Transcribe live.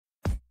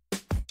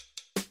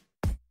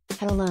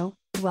Hello,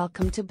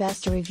 welcome to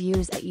Best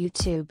Reviews at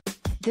YouTube.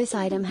 This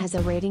item has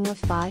a rating of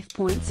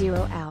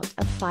 5.0 out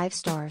of 5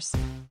 stars.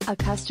 A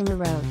customer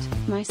wrote,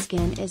 "My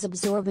skin is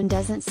absorbent,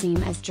 doesn't seem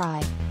as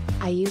dry.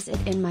 I use it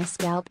in my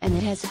scalp and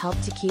it has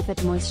helped to keep it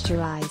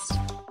moisturized.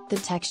 The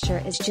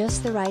texture is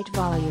just the right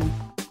volume.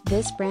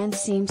 This brand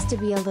seems to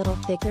be a little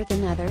thicker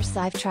than others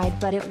I've tried,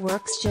 but it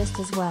works just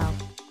as well.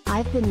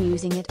 I've been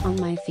using it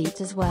on my feet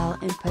as well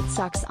and put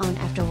socks on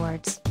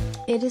afterwards.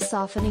 It is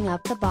softening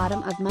up the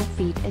bottom of my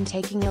feet and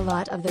taking a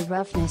lot of the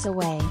roughness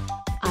away.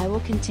 I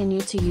will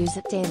continue to use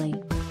it daily.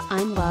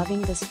 I'm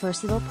loving this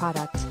versatile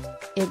product.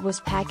 It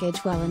was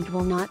packaged well and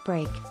will not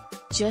break.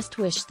 Just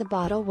wish the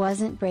bottle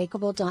wasn't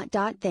breakable.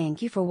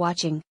 Thank you for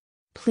watching.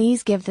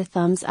 Please give the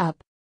thumbs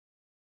up.